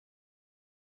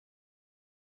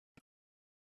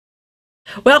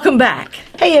Welcome back.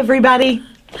 Hey, everybody.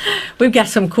 We've got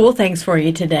some cool things for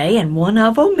you today, and one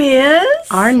of them is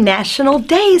our national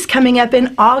days coming up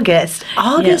in August.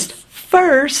 August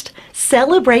 1st,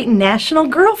 celebrate National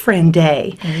Girlfriend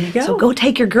Day. There you go. So go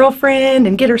take your girlfriend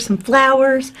and get her some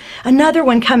flowers. Another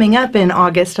one coming up in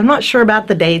August, I'm not sure about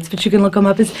the dates, but you can look them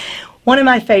up, is one of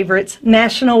my favorites,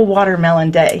 National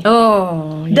Watermelon Day.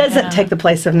 Oh, yeah. Doesn't take the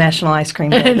place of National Ice Cream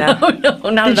Day, though. No,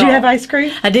 not Did at you all. have ice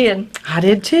cream? I did. I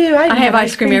did too. I have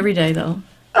ice cream every day, though.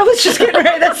 I was just getting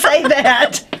ready to say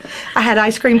that. I had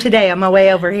ice cream today on my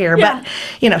way over here, Yeah. but,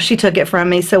 you know, she took it from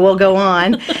me, so we'll go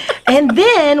on. And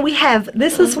then we have,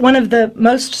 this is one of the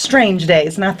most strange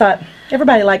days, and I thought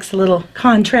everybody likes a little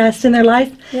contrast in their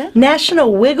life. Yeah.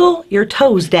 National Wiggle Your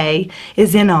Toes Day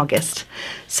is in August.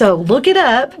 So look it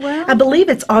up. Well, I believe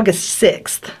it's August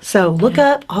 6th. So look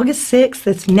up August 6th.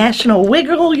 It's National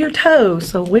Wiggle Your Toes.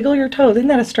 So wiggle your toes. Isn't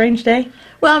that a strange day?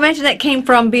 Well, I imagine that came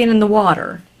from being in the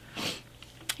water.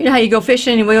 You know how you go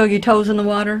fishing and you wiggle your toes in the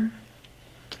water?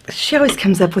 She always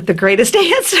comes up with the greatest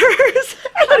answers.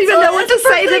 I don't even know what to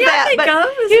say to that,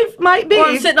 but you might be. Or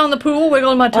I'm sitting on the pool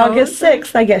wiggling my toes. August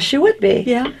 6th, I guess you would be.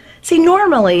 Yeah. See,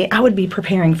 normally I would be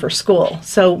preparing for school.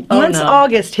 So once no.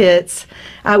 August hits,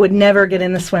 I would never get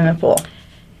in the swimming pool.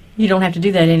 You don't have to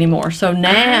do that anymore. So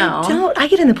now, I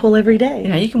get in the pool every day. you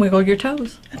know, you can wiggle your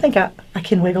toes I think I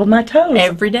can wiggle my toes.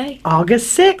 every day.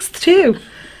 August 6th, too.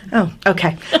 Oh,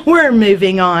 okay. We're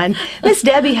moving on. Miss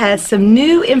Debbie has some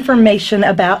new information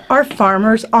about our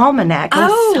Farmer's Almanac. I'm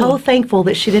so thankful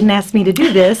that she didn't ask me to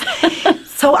do this.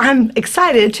 So I'm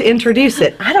excited to introduce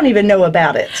it. I don't even know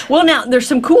about it. Well, now there's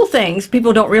some cool things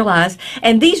people don't realize,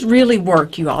 and these really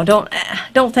work. You all don't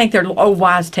think they're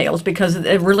wise tales, because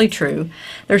they're really true.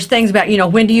 There's things about, you know,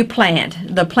 when do you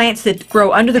plant the plants that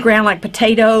grow under the ground, like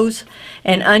potatoes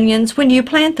and onions? When do you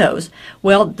plant those?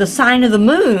 Well, the sign of the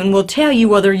moon will tell you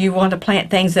whether you want to plant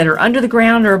things that are under the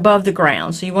ground or above the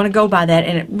ground. So you want to go by that,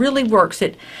 and it really works.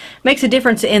 It makes a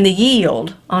difference in the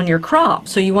yield on your crop.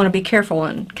 So you want to be careful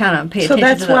and kind of pay attention to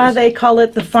those. So that's why they call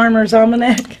it the Farmer's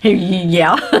Almanac?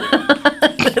 Yeah.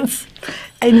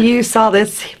 And you saw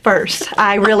this first.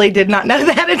 I really did not know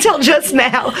that until just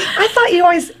now. I thought you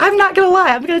always, I'm not going to lie,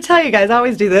 I'm going to tell you guys, I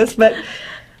always do this, but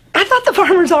I thought the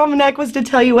Farmer's Almanac was to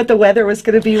tell you what the weather was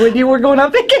going to be when you were going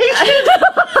on vacation.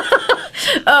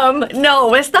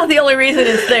 No, it's not the only reason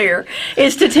it's there.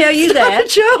 It's to tell you that.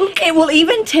 It's not a joke. It will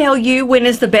even tell you when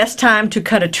is the best time to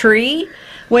cut a tree,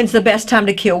 when's the best time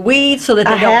to kill weeds so that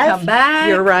they don't come back.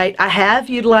 You're right. I have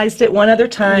utilized it one other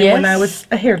time when I was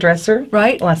a hairdresser.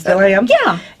 Right. Well, I still am.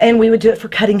 Yeah. And we would do it for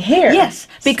cutting hair. Yes,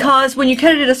 because when you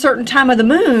cut it at a certain time of the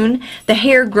moon, the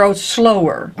hair grows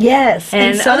slower. Yes.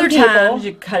 And some other people, times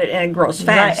you cut it and it grows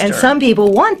faster. Right. And some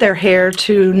people want their hair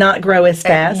to not grow as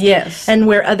fast. Yes. And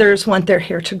where others want their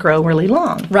hair to grow really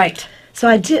long. Right. So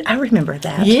I remember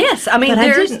that. Yes, I mean, but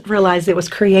I didn't realize it was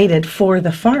created for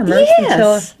the farmers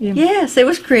until yes, it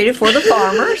was created for the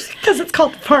farmers. Because it's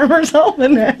called the Farmer's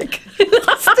Almanac.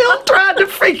 Still trying to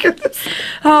figure this.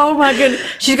 Oh my goodness,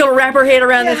 she's gonna wrap her head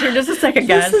around this here in just a second,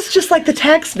 guys. This is just like the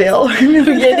tax bill.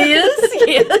 It is,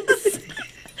 yes.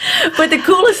 But the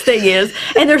coolest thing is,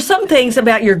 and there's some things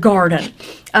about your garden.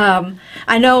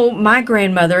 I know my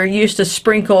grandmother used to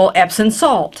sprinkle Epsom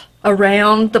salt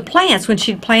around the plants when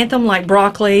she'd plant them, like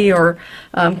broccoli or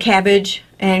cabbage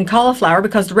and cauliflower,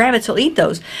 because the rabbits will eat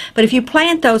those. But if you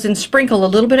plant those and sprinkle a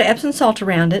little bit of Epsom salt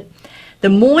around it, the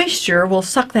moisture will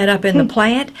suck that up in the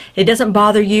plant. It doesn't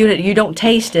bother you, you don't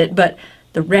taste it, but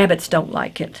the rabbits don't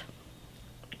like it.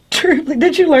 Truly,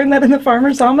 did you learn that in the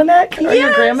Farmer's Almanac? Or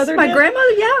your grandmother my did?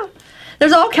 grandmother, yeah.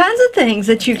 There's all kinds of things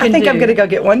that you can do. I think I'm going to go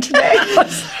get one today.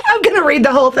 I'm going to read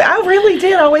the whole thing. I really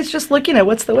did. Always just looking at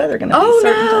what's the weather going to be. Oh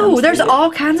no, there's all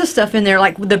kinds of stuff in there.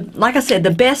 Like I said, the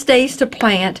best days to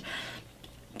plant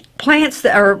plants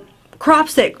that are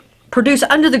crops that produce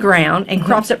under the ground and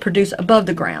crops that produce above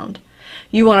the ground.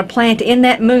 You want to plant in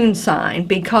that moon sign,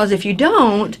 because if you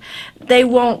don't, they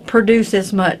won't produce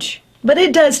as much. But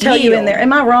it does tell you in there.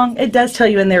 Am I wrong? It does tell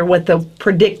you in there what the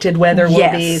predicted weather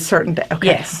will be certain day. Okay.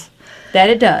 Yes. That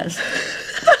it does.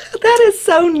 That is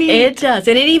so neat. It does,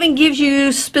 and it even gives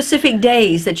you specific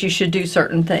days that you should do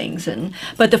certain things.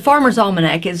 But the Farmer's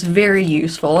Almanac is very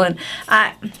useful, and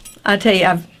I tell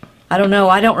you, I don't know,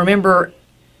 I don't remember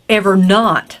ever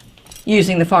not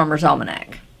using the Farmer's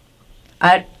Almanac.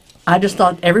 I just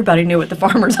thought everybody knew what the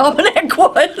Farmer's Almanac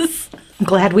was. I'm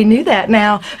glad we knew that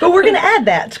now. But we're going to add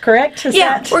that, correct? We're going to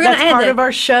add that. That's part of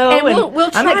our show. And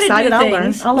we'll try I'm excited. to do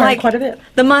things. I'll learn quite a bit.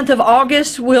 The month of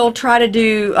August, we'll try to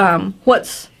do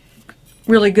what's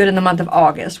really good in the month of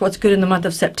August? What's good in the month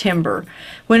of September?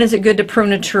 When is it good to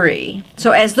prune a tree?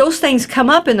 So as those things come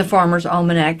up in the Farmer's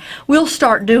Almanac, we'll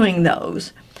start doing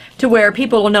those to where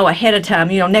people will know ahead of time,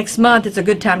 next month it's a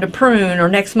good time to prune, or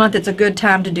next month it's a good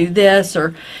time to do this,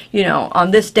 or, on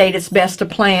this date it's best to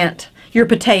plant your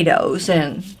potatoes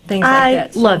and things like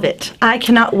that. I love it. I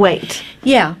cannot wait.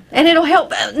 Yeah, and it'll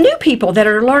help new people that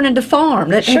are learning to farm,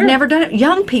 that have never done it.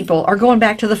 Young people are going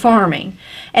back to the farming,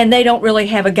 and they don't really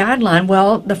have a guideline.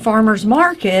 Well, the farmer's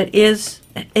market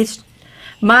it's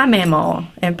my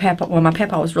mama and papa, well, my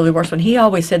papa was really worse when he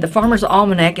always said the Farmer's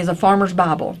Almanac is a farmer's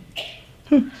Bible.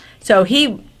 So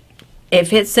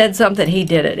if it said something, he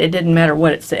did it. It didn't matter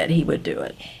what it said, he would do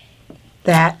it.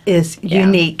 That is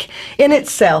unique in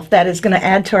itself. That is going to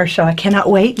add to our show. I cannot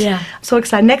wait. Yeah. I'm so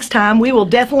excited. Next time, we will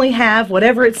definitely have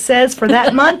whatever it says for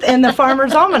that month in the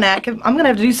Farmer's Almanac. I'm going to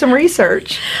have to do some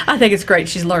research. I think it's great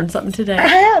she's learned something today. I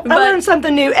have. I learn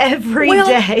something new every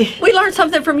day. We learned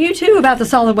something from you, too, about the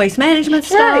solid waste management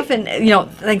stuff and,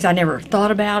 things I never thought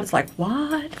about. It's like,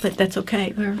 what? But that's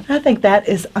okay. I think that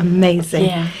is amazing.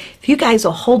 Yeah. If you guys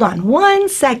will hold on 1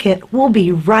 second, we'll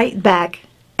be right back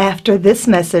after this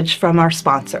message from our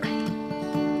sponsor.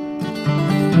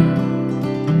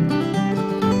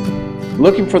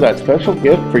 Looking for that special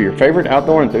gift for your favorite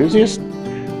outdoor enthusiast?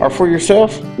 Or for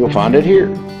yourself? You'll find it here.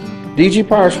 DG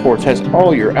Power Sports has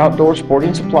all your outdoor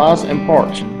sporting supplies and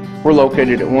parts. We're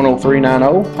located at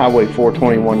 10390 Highway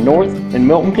 421 North in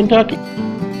Milton, Kentucky.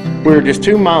 We're just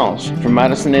 2 miles from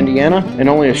Madison, Indiana, and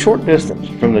only a short distance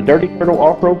from the Dirty Turtle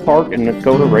Off-Road Park and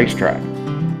Dakota Racetrack.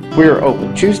 We are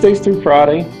open Tuesdays through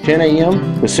Friday, 10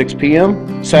 a.m. to 6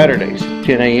 p.m., Saturdays,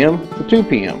 10 a.m. to 2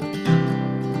 p.m.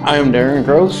 I am Darren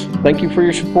Gross. Thank you for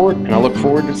your support, and I look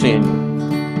forward to seeing you.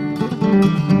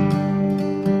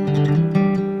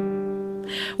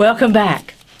 Welcome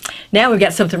back. Now we've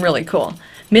got something really cool.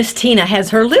 Miss Tina has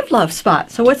her Live Love spot.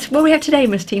 So what do we have today,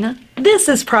 Miss Tina? This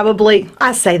is probably,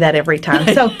 I say that every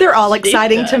time, so they're all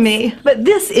exciting to me. But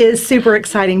this is super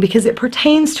exciting because it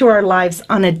pertains to our lives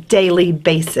on a daily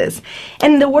basis.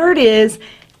 And the word is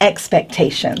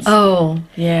expectations. Oh,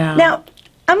 yeah. Now,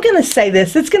 I'm going to say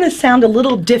this. It's going to sound a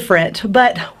little different,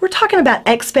 but we're talking about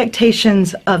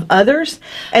expectations of others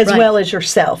as well as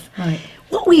yourself. Right.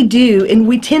 What we do, and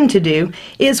we tend to do,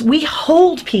 is we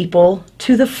hold people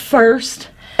to the first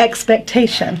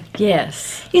expectation.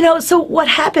 Yes. So what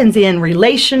happens in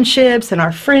relationships, in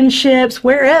our friendships,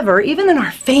 wherever, even in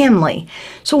our family.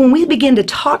 So when we begin to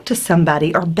talk to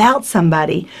somebody or about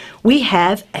somebody, we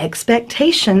have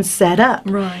expectations set up.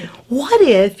 Right. What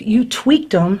if you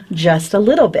tweaked them just a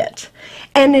little bit?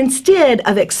 And instead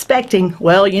of expecting,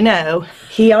 well,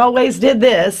 he always did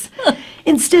this,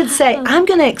 instead say, I'm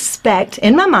going to expect,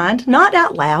 in my mind, not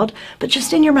out loud, but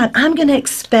just in your mind, I'm going to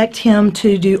expect him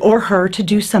to do, or her to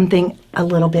do something a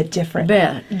little bit different.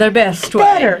 The best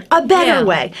way. A better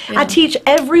way. Yeah. I teach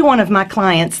every one of my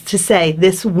clients to say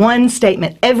this one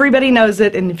statement. Everybody knows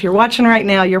it, and if you're watching right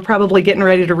now, you're probably getting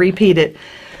ready to repeat it.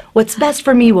 What's best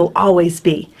for me will always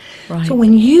be. Right. So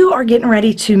when you are getting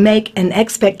ready to make an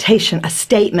expectation, a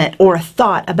statement, or a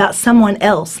thought about someone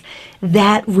else,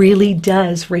 that really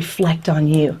does reflect on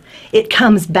you. It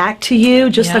comes back to you,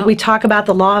 just like we talk about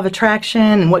the law of attraction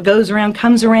and what goes around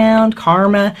comes around,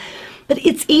 karma. But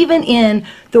it's even in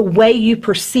the way you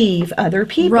perceive other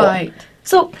people. Right.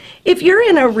 So if you're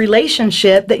in a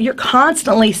relationship that you're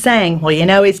constantly saying,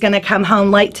 well, he's going to come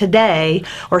home late today,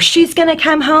 or she's going to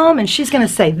come home and she's going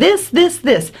to say this, this,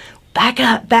 this, back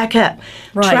up, back up.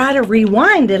 Right. Try to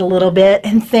rewind it a little bit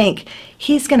and think,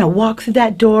 he's going to walk through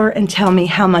that door and tell me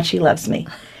how much he loves me.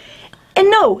 And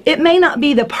no, it may not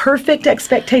be the perfect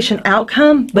expectation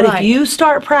outcome, but if you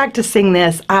start practicing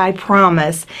this, I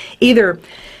promise,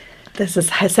 this is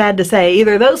sad to say,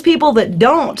 either those people that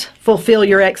don't fulfill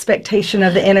your expectation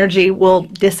of the energy will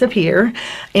disappear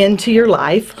into your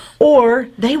life, or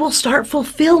they will start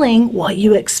fulfilling what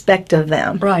you expect of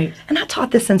them. Right. And I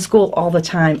taught this in school all the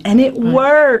time, and it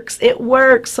works. It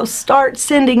works. So start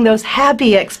sending those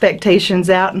happy expectations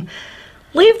out and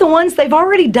leave the ones they've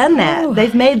already done that. Ooh.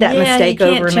 They've made that mistake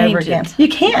over and over again. You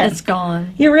can't. It's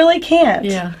gone. You really can't.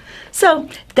 Yeah. So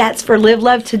that's for Live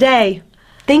Love Today.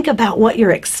 Think about what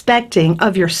you're expecting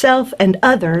of yourself and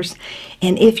others,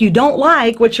 and if you don't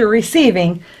like what you're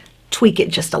receiving, tweak it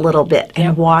just a little bit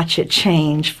and watch it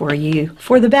change for you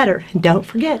for the better. And don't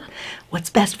forget,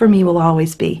 what's best for me will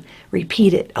always be.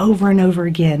 Repeat it over and over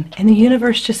again, and the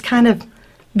universe just kind of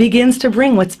begins to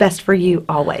bring what's best for you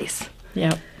always.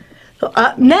 Yep.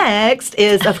 Up next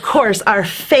is, of course, our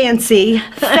fancy,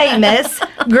 famous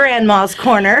Grandma's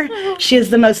Corner. She is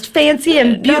the most fancy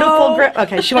and beautiful. No.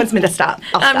 Okay, she wants me to stop.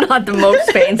 I'm not the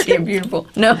most fancy and beautiful.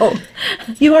 No.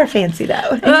 You are fancy, though.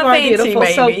 And you are fancy, beautiful,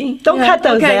 maybe. so don't cut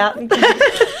those okay. out.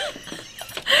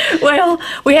 Well,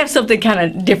 we have something kind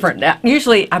of different now.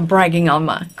 Usually I'm bragging on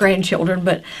my grandchildren,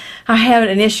 but I had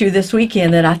an issue this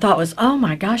weekend that I thought was, oh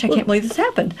my gosh, I can't believe this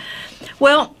happened.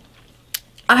 Well,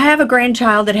 I have a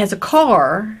grandchild that has a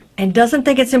car and doesn't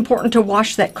think it's important to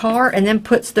wash that car and then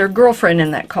puts their girlfriend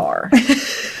in that car.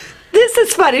 This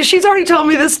is funny. She's already told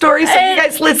me this story, so you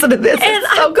guys listen to this. And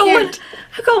It's so I'm going, cute.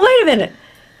 wait a minute.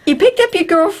 You picked up your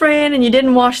girlfriend and you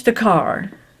didn't wash the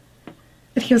car.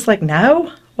 And he was like,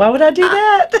 no. Why would I do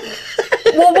that?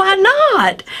 Well, why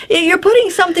not? You're putting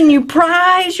something you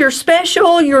prize, you're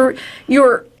special, you're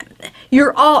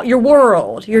all your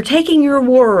world. You're taking your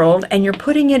world and you're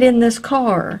putting it in this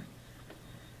car.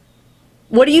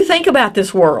 What do you think about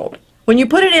this world? When you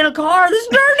put it in a car that's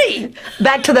dirty.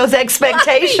 Back to those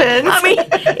expectations. I mean,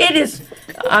 it is.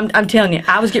 I'm telling you,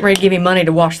 I was getting ready to give him money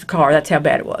to wash the car. That's how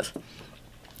bad it was.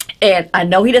 And I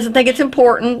know he doesn't think it's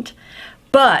important,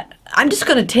 but I'm just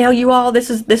going to tell you all, this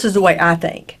is the way I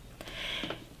think.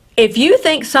 If you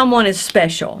think someone is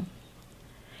special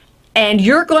and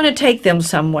you're going to take them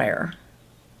somewhere,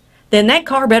 then that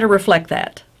car better reflect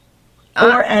that.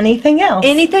 Or anything else.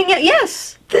 Anything,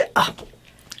 yes.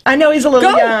 I know he's a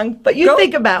little Go. young, but you Go.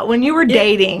 think about when you were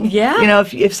dating. Yeah. You know,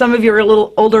 if some of you are a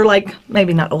little older, like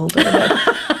maybe not older,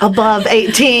 but above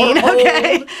 18, Or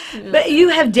okay? old. But you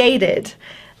have dated.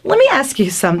 Let me ask you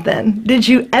something. Did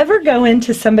you ever go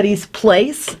into somebody's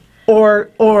place or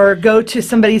go to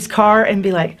somebody's car and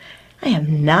be like, I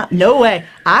am not, no way.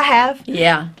 I have.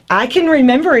 Yeah. I can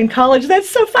remember in college, that's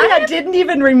so funny, I didn't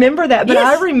even remember that, but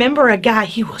Yes. I remember a guy,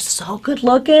 he was so good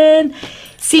looking,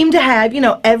 seemed to have,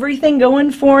 everything going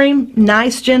for him,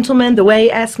 nice gentleman, the way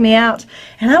he asked me out,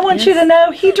 and I want you to know,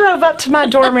 he drove up to my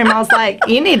dorm room, I was like,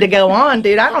 you need to go on,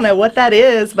 dude, I don't know what that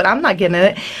is, but I'm not getting in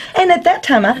it, and at that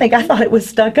time, I think I thought it was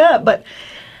stuck up, but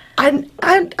I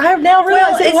now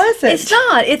realize it wasn't. It's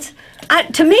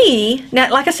not. To me,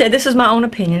 now, like I said, this is my own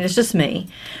opinion. It's just me.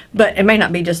 But it may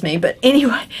not be just me. But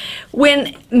anyway,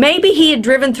 when maybe he had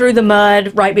driven through the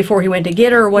mud right before he went to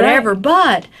get her or whatever, Right.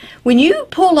 but when you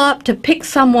pull up to pick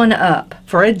someone up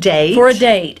For a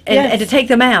date. and to take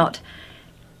them out,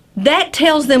 that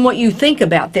tells them what you think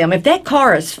about them. If that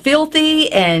car is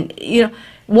filthy and,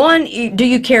 do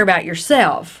you care about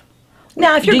yourself?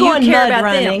 Now, if you're Do you going care mud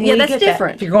about them? running, Yeah, we that's get that.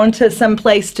 different. If you're going to some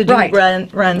place to do Right.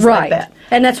 runs Right. like that.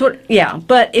 And that's what, yeah.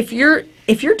 But if you're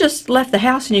just left the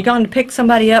house and you're going to pick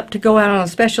somebody up to go out on a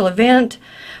special event,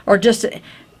 or just,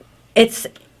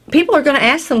 people are going to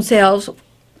ask themselves,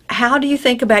 how do you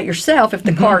think about yourself if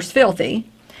the car's filthy?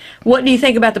 What do you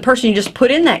think about the person you just put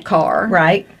in that car?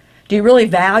 Right. Do you really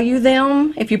value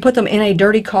them if you put them in a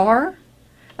dirty car?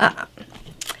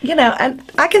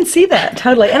 I can see that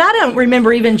totally. And I don't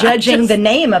remember even judging the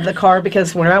name of the car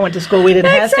because when I went to school, we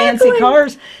didn't have fancy Exactly.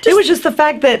 cars. It was just the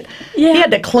fact that Yeah. he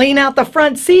had to clean out the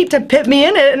front seat to put me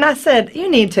in it. And I said, you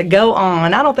need to go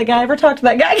on. I don't think I ever talked to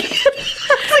that guy again.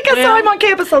 I saw Well- him on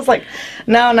campus. I was like,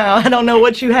 no, I don't know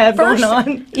what you have going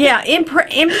on. Yeah,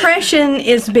 impression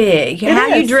is big. It How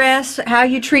you is. dress, how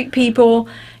you treat people,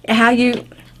 how you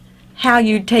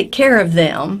take care of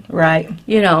them. Right.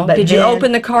 But Did you then-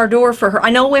 open the car door for her? I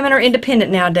know women are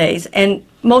independent nowadays, and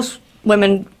most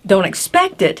women don't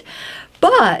expect it,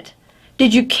 but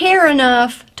did you care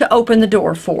enough to open the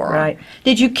door for her? Right.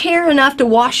 Did you care enough to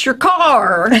wash your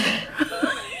car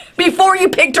before you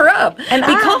picked her up? And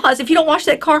because if you don't wash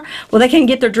that car, well, they can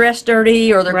get their dress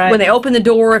dirty, or Right. when they open the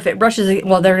door, if it brushes,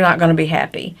 well, they're not going to be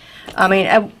happy. I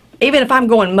mean, even if I'm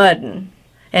going mudding,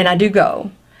 and I do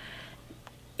go,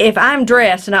 if I'm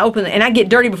dressed and I open and I get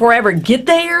dirty before I ever get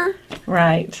there,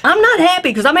 Right. I'm not happy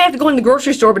because I may have to go in the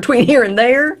grocery store between here and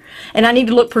there, and I need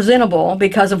to look presentable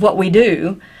because of what we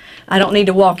do. I don't need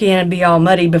to walk in and be all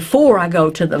muddy before I go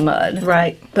to the mud.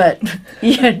 Right. But,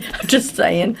 yeah, I'm just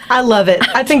saying. I love it.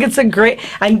 I think it's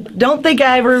I don't think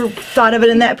I ever thought of it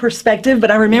in that perspective,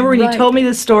 but I remember when you Right. told me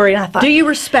this story and I thought, Do you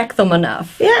respect them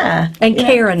enough? yeah. And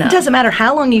care enough? It doesn't matter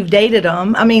how long you've dated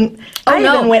them. I mean, I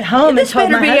even went home and this told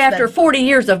better my be husband. after 40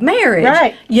 years of marriage.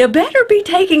 Right. You better be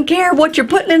taking care of what you're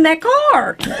putting in that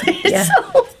car. Yeah.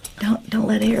 So, Don't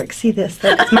let Eric see this.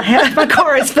 My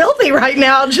car is filthy right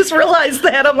now. I just realized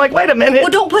that. I'm like, wait a minute.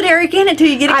 well, don't put Eric in it till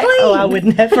you get it clean. I would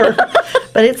never.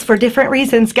 but it's for different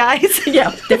reasons, guys.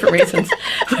 Yeah, different reasons.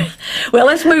 Well,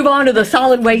 let's move on to the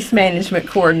solid waste management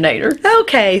coordinator.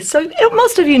 Okay, so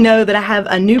most of you know that I have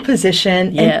a new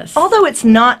position. Yes. And although it's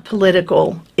not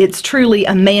political, it's truly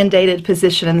a mandated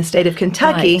position in the state of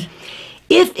Kentucky. Right.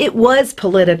 If it was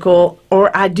political,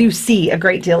 or I do see a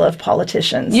great deal of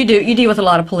politicians. You deal with a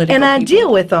lot of political And I people.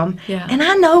 deal with them. Yeah. And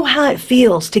I know how it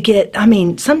feels to get, I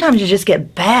mean, sometimes you just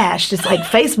get bashed. It's like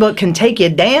Facebook can take you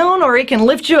down or it can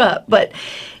lift you up. But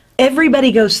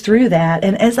everybody goes through that.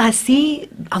 And as I see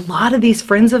a lot of these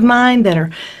friends of mine that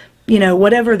are, you know,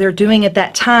 whatever they're doing at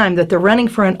that time, that they're running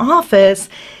for an office,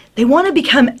 they want to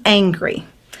become angry.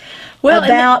 Well,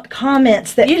 about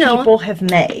comments that people have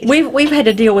made. We've had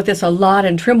to deal with this a lot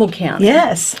in Trimble County.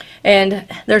 Yes. And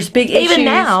there's big issues. Even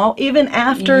now, even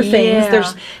after things,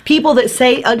 there's people that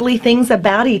say ugly things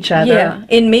about each other. Yeah,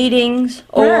 in meetings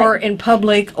or in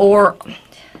public or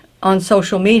on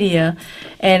social media,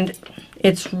 and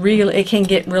it can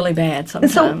get really bad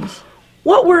sometimes. And so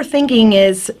what we're thinking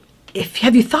is,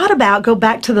 have you thought about, go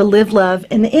back to the live, love,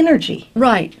 and the energy.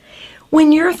 Right.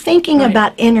 When you're thinking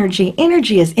about energy,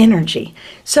 energy is energy.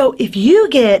 So if you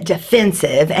get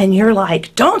defensive and you're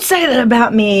like, don't say that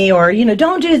about me, or, you know,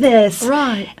 don't do this.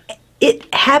 Right.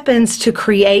 It happens to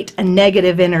create a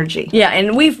negative energy. Yeah,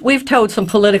 and we've told some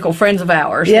political friends of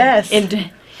ours. Yes.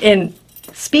 And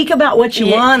speak about what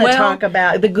you want to talk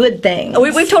about, the good things.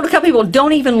 We've told a couple people,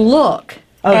 don't even look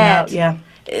at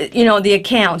you know, the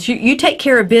accounts. You take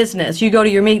care of business. You go to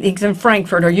your meetings in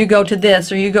Frankfurt, or you go to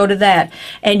this, or you go to that,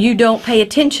 and you don't pay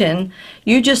attention.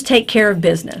 You just take care of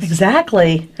business.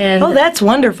 Exactly. And that's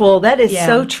wonderful. That is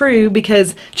so true,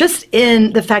 because just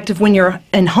in the fact of when you're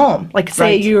in home, like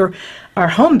say you are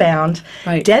homebound,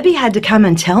 Debbie had to come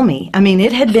and tell me. I mean,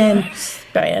 it had been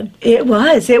bad. It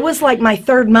was like my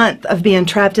 3rd month of being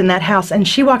trapped in that house, and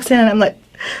she walks in and I'm like,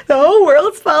 the whole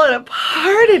world's falling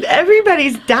apart and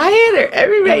everybody's dying or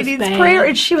everybody needs prayer.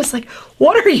 And she was like,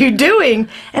 what are you doing?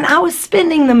 And I was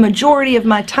spending the majority of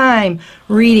my time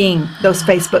reading those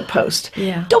Facebook posts.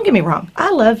 Yeah. Don't get me wrong. I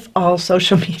love all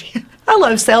social media. I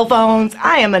love cell phones.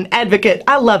 I am an advocate.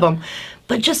 I love them.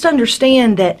 But just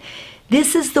understand that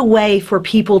this is the way for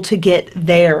people to get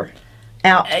their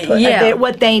output,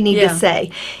 what they need to say.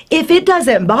 If it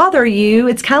doesn't bother you,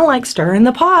 it's kind of like stirring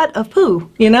the pot of poo,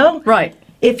 you know? Right.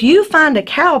 If you find a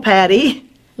cow patty,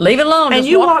 leave it alone. And just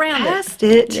you walk walk past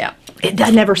it, it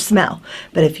does never smell.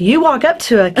 But if you walk up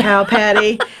to a cow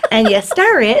patty and you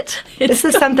stir it, this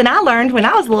is something I learned when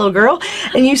I was a little girl,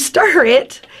 and you stir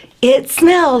it, it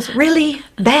smells really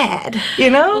bad,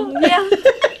 you know?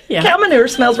 Yeah. Cow manure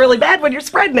smells really bad when you're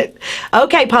spreading it.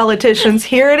 Okay, politicians,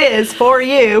 here it is for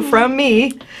you from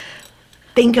me.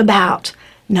 Think about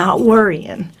not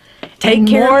worrying. Take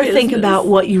care of business. Think about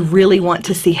what you really want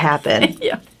to see happen.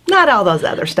 Not all those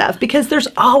other stuff, because there's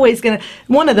always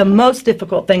one of the most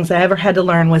difficult things I ever had to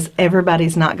learn was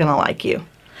everybody's not going to like you.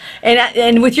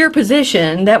 And with your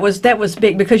position, that was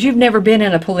big, because you've never been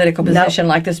in a political position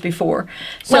like this before.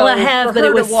 So well, I have, but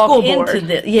it was school board.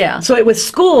 So it was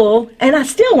school, and I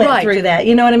still went through that.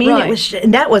 You know what I mean? Right. It was,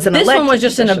 and that was an This elected one was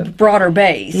just position. in a broader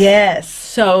base. Yes.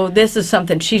 So this is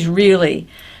something she's really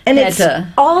and it's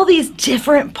all these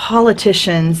different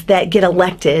politicians that get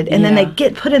elected, and then they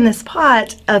get put in this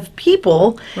pot of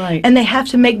people, and they have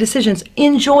to make decisions.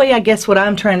 Enjoy, I guess what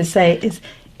I'm trying to say is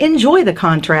enjoy the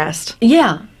contrast.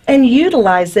 Yeah. And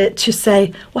utilize it to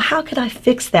say, well, how could I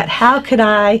fix that? How could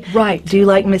I do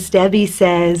like Miss Debbie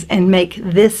says and make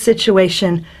this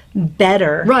situation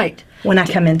better when I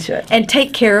come into it? And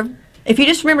take care of, if you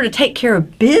just remember to take care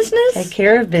of business. Take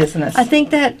care of business. I think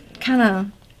that kind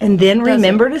of... And then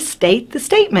remember to state the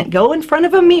statement. Go in front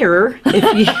of a mirror.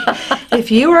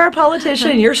 If you are a politician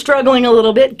and you're struggling a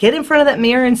little bit, get in front of that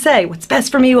mirror and say, what's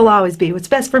best for me will always be. What's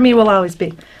best for me will always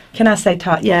be. Can I say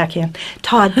Todd? Yeah, I can.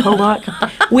 Todd Pollock.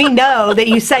 We know that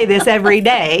you say this every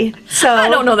day. So I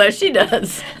don't know that. She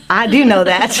does. I do know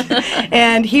that.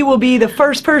 And he will be the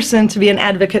first person to be an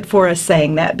advocate for us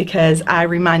saying that, because I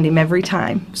remind him every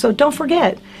time. So don't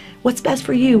forget. What's best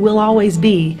for you will always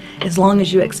be, as long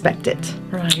as you expect it.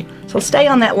 Right. So stay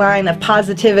on that line of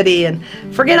positivity and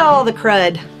forget all the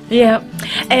crud. Yeah.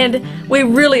 And we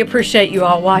really appreciate you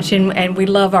all watching, and we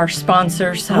love our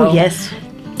sponsors. So oh, yes.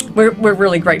 We're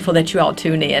really grateful that you all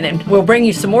tune in. And we'll bring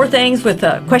you some more things with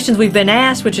questions we've been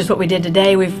asked, which is what we did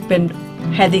today. We've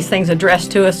had these things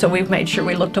addressed to us, so we've made sure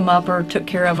we looked them up or took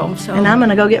care of them. So. And I'm going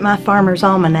to go get my Farmer's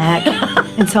Almanac.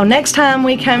 And so next time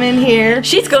we come in here,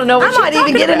 she's going to know what I might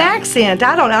even get an accent.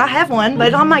 I don't know. I have one,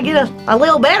 but I might get a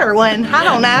little better one. I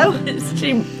don't know.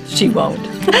 She won't.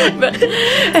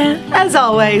 As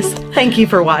always, thank you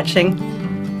for watching.